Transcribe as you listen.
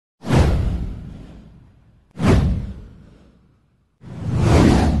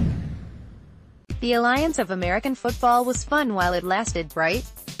The alliance of American football was fun while it lasted, right?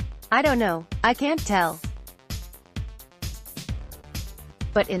 I don't know. I can't tell.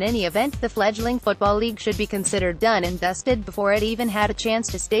 But in any event, the fledgling Football League should be considered done and dusted before it even had a chance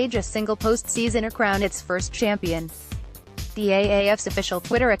to stage a single postseason or crown its first champion. The AAF's official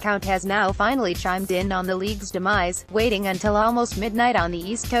Twitter account has now finally chimed in on the league's demise, waiting until almost midnight on the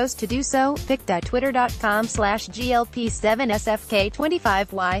East Coast to do so.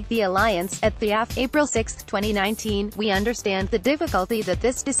 pic.twitter.com/GLP7SFK25Y. The Alliance, at the AAF, April 6, 2019. We understand the difficulty that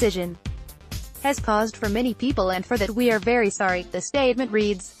this decision has caused for many people, and for that we are very sorry, the statement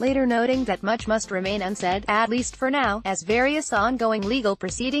reads, later noting that much must remain unsaid, at least for now, as various ongoing legal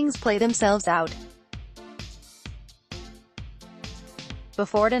proceedings play themselves out.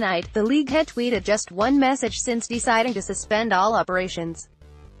 Before tonight, the league had tweeted just one message since deciding to suspend all operations.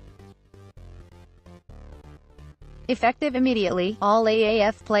 Effective immediately, all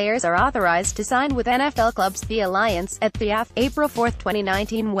AAF players are authorized to sign with NFL clubs. The Alliance, at the AAF, April 4,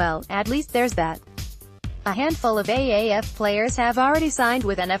 2019. Well, at least there's that. A handful of AAF players have already signed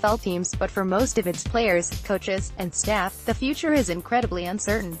with NFL teams, but for most of its players, coaches, and staff, the future is incredibly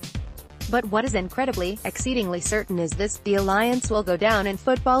uncertain. But what is incredibly, exceedingly certain is this: the Alliance will go down in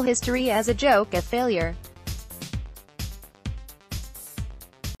football history as a joke, a failure.